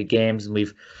small sided games, and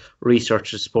we've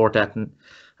researched to support that. And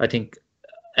I think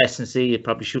S&C,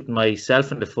 probably shooting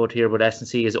myself in the foot here, but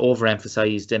S&C is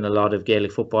overemphasized in a lot of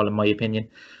Gaelic football, in my opinion.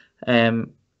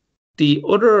 The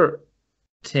other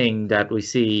thing that we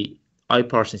see, I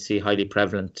personally see highly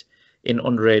prevalent in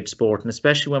underage sport, and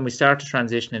especially when we start to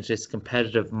transition into this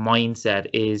competitive mindset,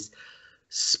 is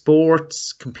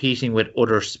sports competing with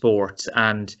other sports.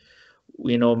 And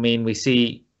we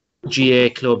see GA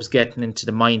clubs getting into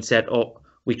the mindset, oh,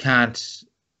 we can't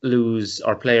lose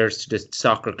our players to the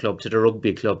soccer club, to the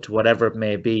rugby club, to whatever it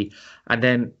may be, and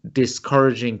then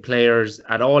discouraging players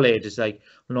at all ages, like,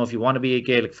 you know, if you want to be a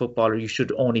Gaelic footballer, you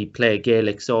should only play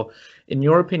Gaelic. So in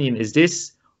your opinion, is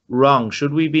this wrong?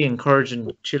 Should we be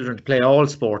encouraging children to play all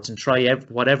sports and try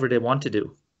whatever they want to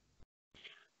do?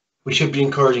 We should be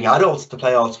encouraging adults to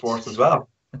play all sports as well.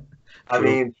 I True.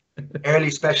 mean, early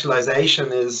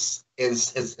specialization is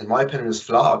in my opinion is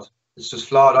flawed. It's just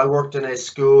flawed. I worked in a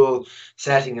school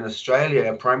setting in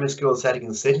Australia, a primary school setting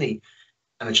in Sydney,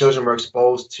 and the children were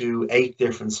exposed to 8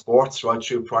 different sports right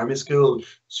through primary school: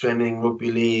 swimming,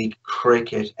 rugby league,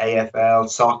 cricket, AFL,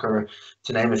 soccer,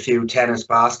 to name a few, tennis,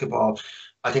 basketball.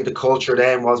 I think the culture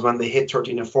then was when they hit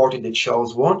 13 and 14, they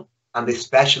chose one and they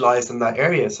specialized in that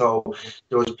area. So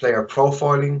there was player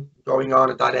profiling going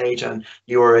on at that age, and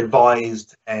you were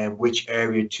advised which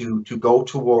area to go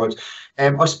towards.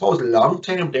 I suppose long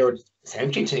term they were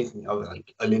essentially thinking of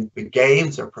like Olympic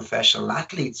Games or professional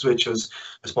athletes, which was,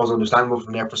 I suppose, understandable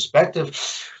from their perspective.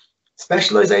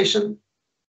 Specialization,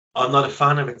 I'm not a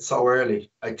fan of it so early.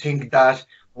 I think that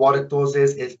what it does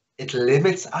is it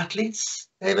limits athletes,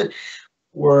 David.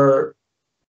 We're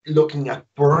looking at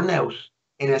burnout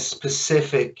in a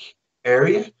specific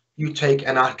area. You take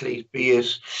an athlete, be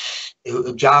it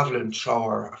a javelin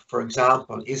thrower, for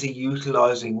example, is he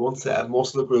utilizing one set of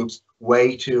muscle groups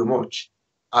way too much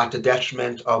at the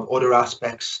detriment of other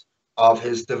aspects of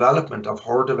his development, of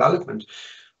her development?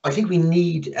 I think we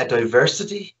need a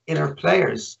diversity in our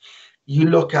players. You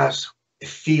look at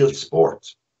field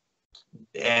sport.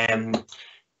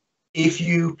 If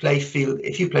you play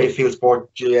field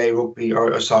sport, GA, rugby,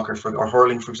 or soccer, or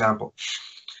hurling, for example,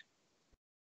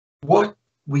 what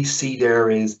we see there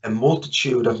is a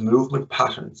multitude of movement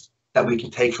patterns that we can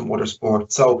take from other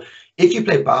sports. So if you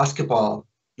play basketball,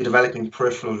 you're developing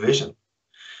peripheral vision.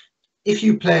 If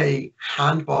you play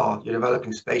handball, you're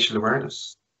developing spatial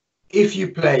awareness. If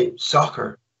you play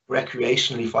soccer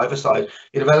recreationally, five-a-side,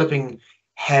 you're developing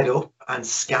head up and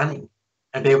scanning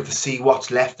and be able to see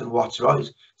what's left and what's right.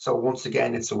 So once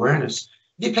again, it's awareness.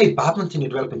 If you play badminton, you're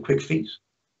developing quick feet.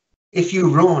 If you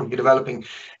run, you're developing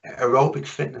aerobic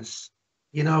fitness.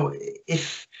 You know,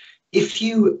 if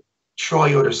you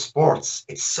try other sports,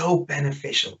 it's so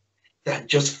beneficial that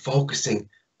just focusing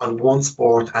on one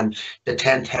sport and the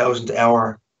 10,000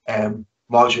 hour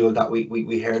module that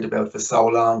we heard about for so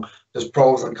long. There's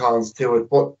pros and cons to it,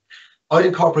 but I'd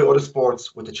incorporate other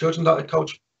sports with the children that I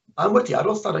coach and with the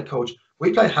adults that I coach.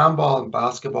 We play handball and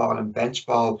basketball and bench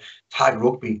ball, tag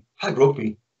rugby. Tag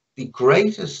rugby, the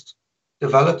greatest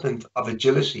development of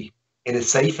agility in a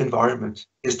safe environment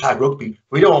is tag rugby.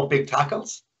 We don't want big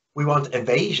tackles. We want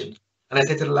evasion. And I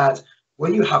say to the lads,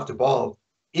 when you have the ball,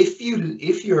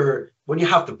 when you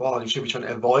have the ball, you should be trying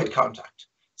to avoid contact.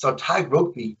 So tag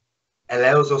rugby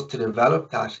allows us to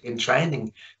develop that in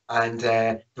training and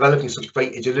developing such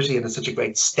great agility and such a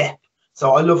great step.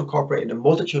 So I love incorporating a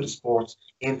multitude of sports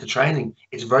into training.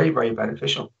 It's very, very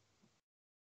beneficial.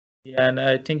 Yeah, and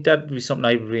I think that would be something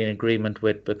I would be in agreement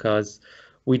with, because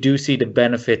we do see the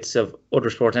benefits of other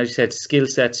sports. As you said, skill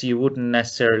sets you wouldn't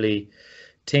necessarily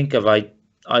think of. I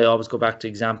always go back to the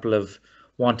example of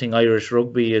wanting Irish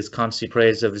rugby is constantly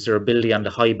praised of their ability on the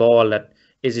high ball that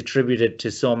is attributed to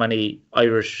so many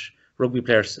Irish rugby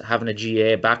players having a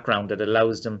GA background that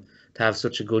allows them to have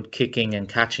such a good kicking and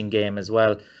catching game as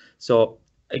well. So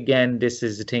again, this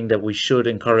is a thing that we should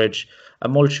encourage, a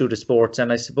multitude of sports.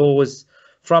 And I suppose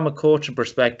from a coaching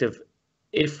perspective,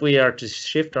 if we are to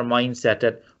shift our mindset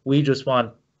that we just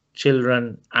want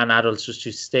children and adults just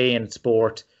to stay in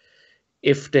sport,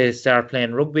 if they start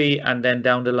playing rugby and then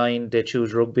down the line they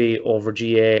choose rugby over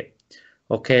GA,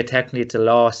 okay, technically it's a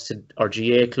loss to our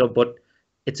GA club, but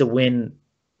it's a win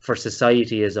for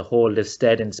society as a whole. They've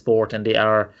stayed in sport and they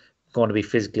are going to be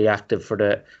physically active for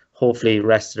the hopefully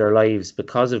rest of their lives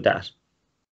because of that.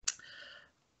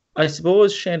 I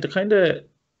suppose, Shane, to kind of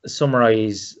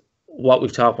summarize what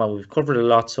we've talked about, we've covered a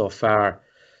lot so far.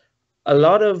 A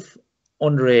lot of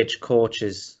underage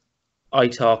coaches I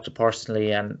talk to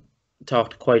personally and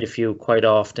talk to quite a few quite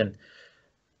often,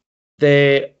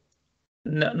 they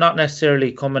not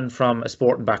necessarily coming from a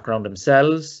sporting background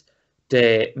themselves.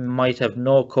 They might have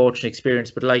no coaching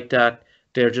experience, but like that,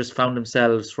 they're just found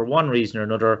themselves for one reason or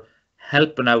another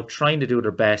helping out, trying to do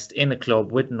their best in a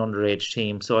club with an underage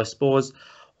team. So I suppose,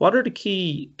 what are the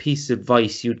key pieces of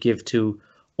advice you'd give to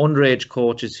underage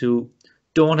coaches who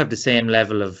don't have the same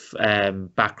level of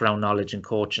background knowledge in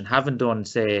coaching, haven't done,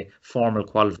 say, formal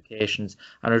qualifications,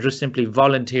 and are just simply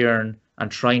volunteering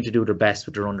and trying to do their best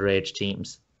with their underage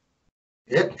teams?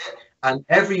 Yep. And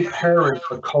every parent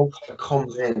or coach that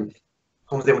comes in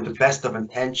with the best of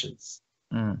intentions.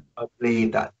 I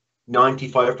believe that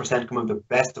 95% come with the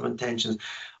best of intentions.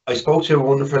 I spoke to a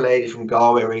wonderful lady from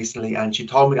Galway recently, and she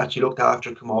told me that she looked after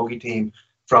a camogie team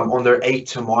from under 8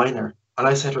 to minor. And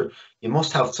I said to her, you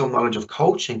must have some knowledge of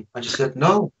coaching. And she said,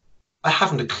 no, I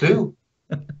haven't a clue.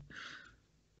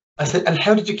 I said, and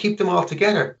how did you keep them all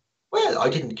together? Well, I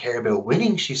didn't care about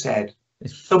winning, she said.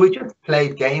 So we just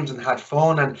played games and had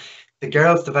fun, and the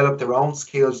girls developed their own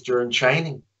skills during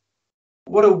training.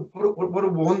 What a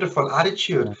wonderful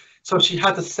attitude. Yeah. So she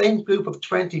had the same group of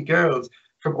 20 girls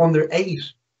from under 8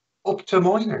 up to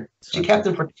minor. She kept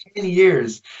them for 10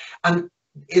 years. And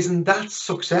isn't that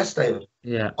success, David?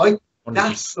 Yeah.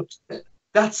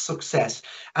 That's success.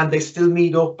 And they still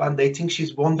meet up and they think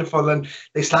she's wonderful, and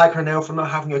they slag her now for not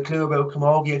having a clue about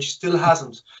camogie, and she still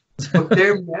hasn't. But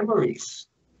their memories,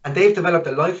 and they've developed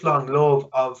a lifelong love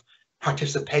of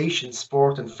participation,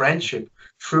 sport, and friendship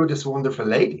through this wonderful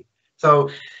lady. So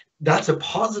that's a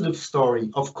positive story.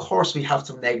 Of course, we have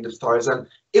some negative stories. And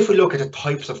if we look at the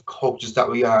types of coaches that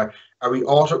we are we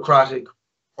autocratic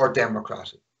or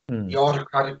democratic? The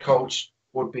autocratic coach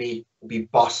would be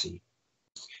bossy.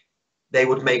 They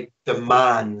would make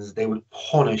demands, they would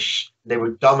punish, they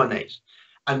would dominate.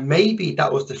 And maybe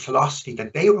that was the philosophy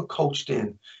that they were coached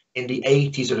in the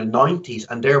 80s or the 90s,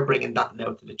 and they're bringing that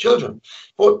now to the children.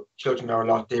 But children are a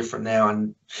lot different now,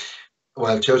 and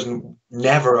well, children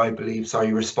never, I believe,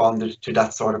 responded to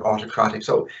that sort of autocratic.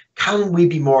 So can we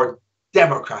be more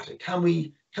democratic? Can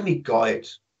we guide?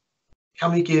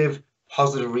 Can we give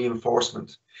positive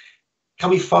reinforcement? Can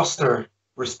we foster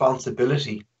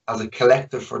responsibility as a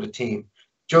collective for the team?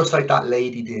 Just like that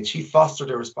lady did. She fostered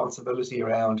a responsibility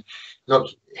around, look,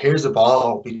 here's a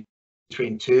ball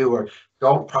between two, or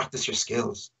don't practice your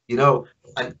skills,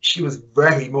 and she was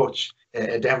very much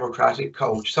a democratic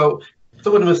coach. So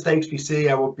some of the mistakes we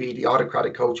see would be the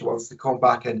autocratic coach who wants to come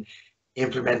back and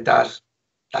implement that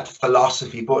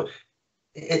philosophy, but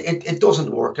it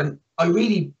doesn't work. And I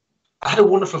had a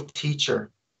wonderful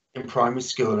teacher in primary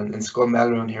school in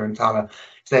Scullmelloon here in Tala.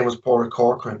 His name was Paul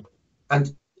Corcoran.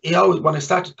 And he always, when I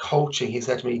started coaching, he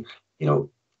said to me,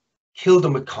 kill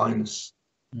them with kindness.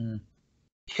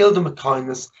 Kill them with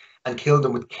kindness and kill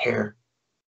them with care.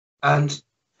 And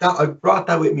that I brought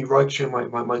that with me right through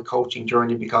my coaching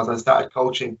journey, because I started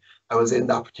coaching, I was in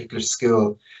that particular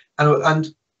school.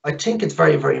 And I think it's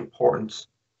very, very important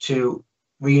to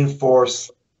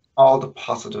reinforce all the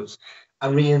positives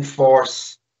and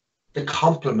reinforce the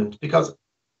compliment, because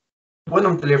when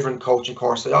I'm delivering coaching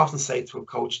courses, I often say to a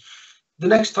coach, the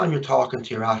next time you're talking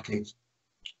to your athletes,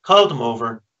 call them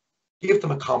over, give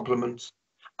them a compliment,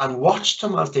 and watch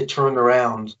them as they turn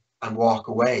around and walk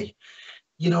away.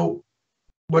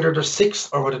 Whether they're 6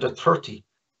 or whether they're 30,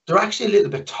 they're actually a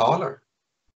little bit taller.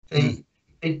 They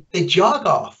jog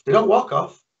off. They don't walk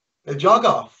off. They'll jog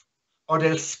off, or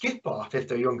they'll skip off if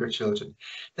they're younger children.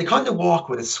 They kind of walk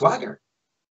with a swagger.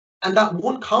 And that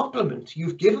one compliment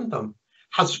you've given them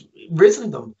has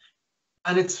risen them.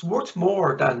 And it's worth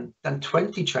more than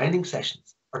 20 training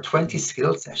sessions or 20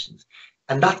 skill sessions.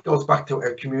 And that goes back to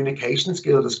our communication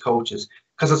skills as coaches.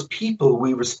 Because as people,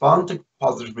 we respond to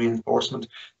positive reinforcement,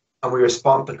 and we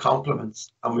respond to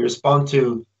compliments, and we respond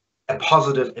to a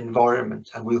positive environment,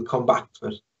 and we'll come back to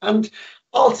it. And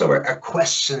also our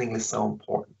questioning is so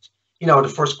important.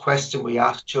 The first question we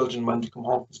ask children when they come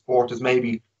home from sport is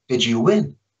maybe, did you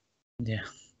win? Yeah.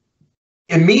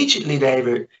 Immediately,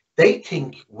 David, they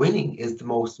think winning is the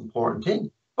most important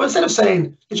thing. But instead of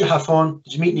saying, did you have fun?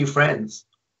 Did you meet new friends?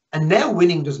 And now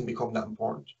winning doesn't become that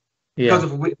important. Yeah.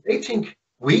 Because if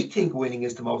we think winning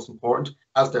is the most important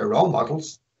as their role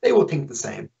models, they will think the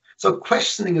same. So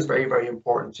questioning is very, very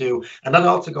important too. And that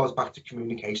also goes back to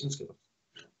communication skills.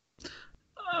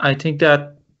 I think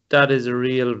that is a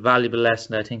real valuable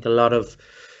lesson. I think a lot of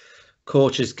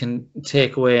coaches can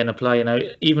take away and apply.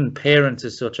 And even parents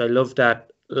as such, I love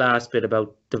that last bit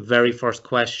about the very first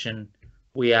question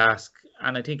we ask.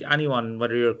 And I think anyone,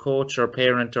 whether you're a coach or a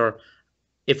parent, or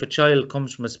if a child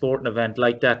comes from a sporting event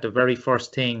like that, the very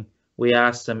first thing we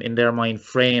ask them in their mind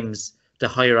frames the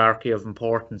hierarchy of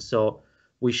importance. So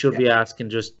we should be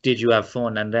asking just, did you have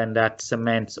fun? And then that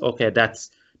cements, okay, that's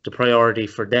the priority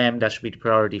for them. That should be the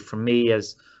priority for me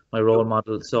as my role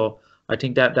model. So I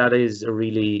think that is a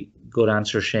really good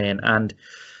answer, Shane. And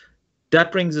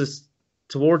that brings us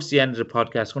towards the end of the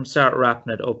podcast. I'm going to start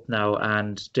wrapping it up now.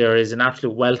 And there is an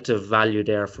absolute wealth of value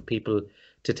there for people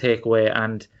to take away.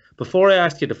 And before I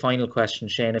ask you the final question,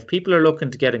 Shane, if people are looking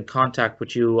to get in contact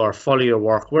with you or follow your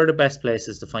work, where are the best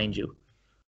places to find you?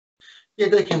 Yeah,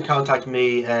 they can contact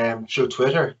me through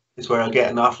Twitter, is where I'll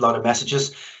get an awful lot of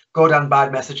messages, good and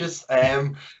bad messages.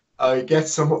 I get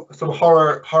some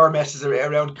horror messages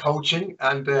around coaching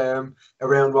and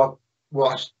around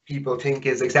what people think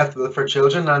is acceptable for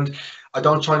children, and I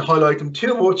don't try and highlight them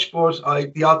too much, but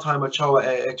the odd time I throw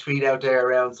a tweet out there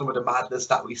around some of the madness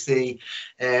that we see,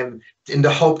 in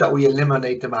the hope that we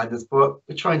eliminate the madness. But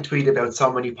we try and tweet about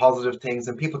so many positive things,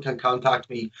 and people can contact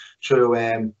me through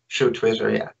Twitter.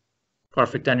 Yeah,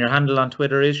 Perfect. And your handle on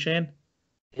Twitter is, Shane?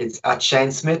 it's at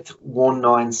Shane Smith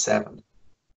 197.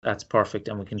 That's perfect,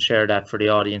 and we can share that for the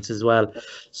audience as well.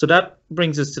 So that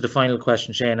brings us to the final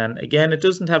question, Shane. And again, it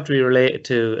doesn't have to be related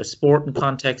to a sporting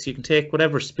context. You can take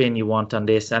whatever spin you want on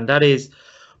this, and that is,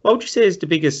 what would you say is the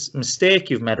biggest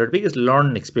mistake you've made, or the biggest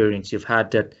learning experience you've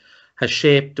had that has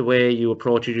shaped the way you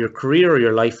approach your career or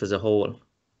your life as a whole?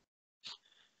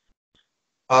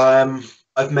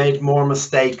 I've made more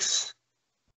mistakes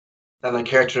than I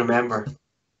care to remember,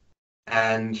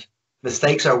 and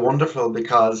mistakes are wonderful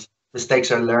because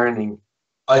mistakes are learning.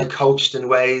 I coached in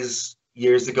ways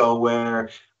years ago where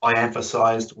I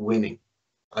emphasized winning.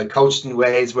 I coached in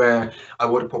ways where I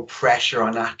would have put pressure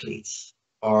on athletes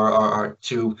or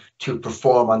to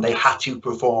perform, and they had to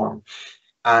perform.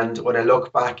 And when I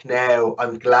look back now,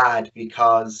 I'm glad,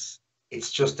 because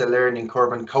it's just a learning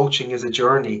curve, and coaching is a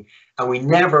journey, and we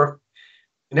never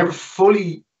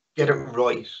fully get it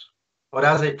right. But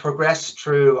as I progress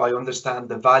through, I understand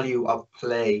the value of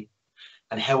play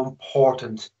and how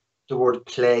important the word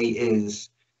play is.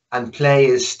 And play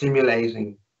is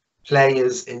stimulating, play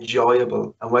is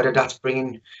enjoyable. And whether that's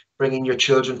bringing your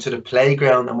children to the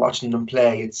playground and watching them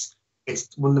play, it's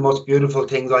one of the most beautiful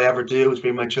things I ever do, is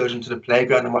bring my children to the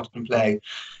playground and watch them play.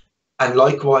 And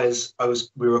likewise,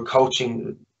 we were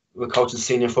coaching the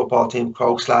senior football team,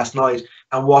 Crokes, last night,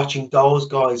 and watching those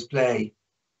guys play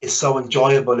is so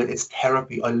enjoyable. It's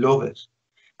therapy. I love it.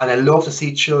 And I love to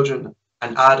see children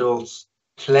and adults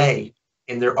play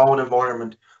in their own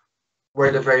environment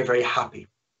where they're very, very happy.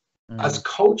 As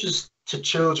coaches to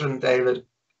children, David,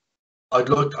 I'd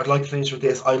like to finish with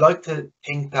this. I like to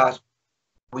think that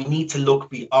we need to look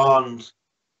beyond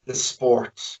the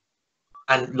sports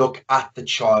and look at the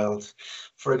child.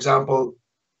 For example,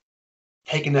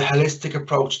 taking a holistic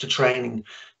approach to training.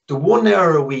 The 1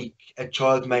 hour a week a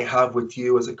child may have with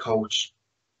you as a coach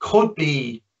could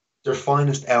be their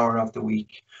finest hour of the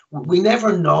week. We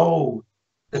never know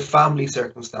the family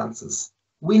circumstances.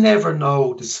 We never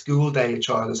know the school day a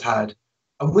child has had,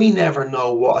 and we never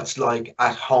know what it's like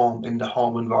at home, in the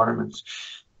home environment.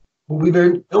 But we've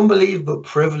an unbelievable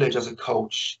privilege as a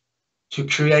coach to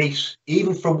create,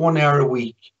 even for 1 hour a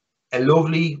week, a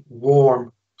lovely,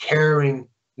 warm, caring,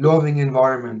 loving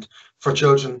environment for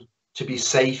children to be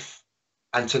safe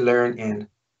and to learn in.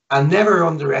 And never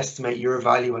underestimate your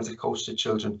value as a coach to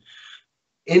children.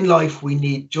 In life,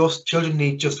 children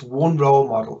need just one role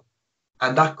model,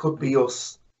 and that could be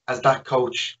us as that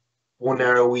coach 1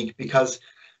 hour a week, because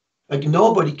like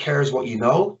nobody cares what you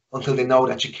know until they know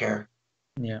that you care.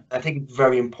 Yeah, I think it's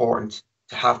very important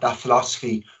to have that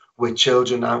philosophy with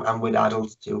children and with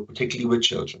adults too, particularly with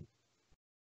children.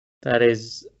 that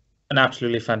is an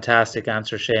absolutely fantastic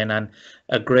answer, Shane, and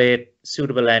a great,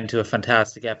 suitable end to a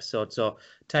fantastic episode. So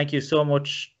thank you so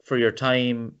much for your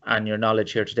time and your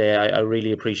knowledge here today. I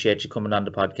really appreciate you coming on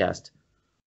the podcast.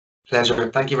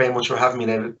 Pleasure. Thank you very much for having me,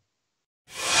 David.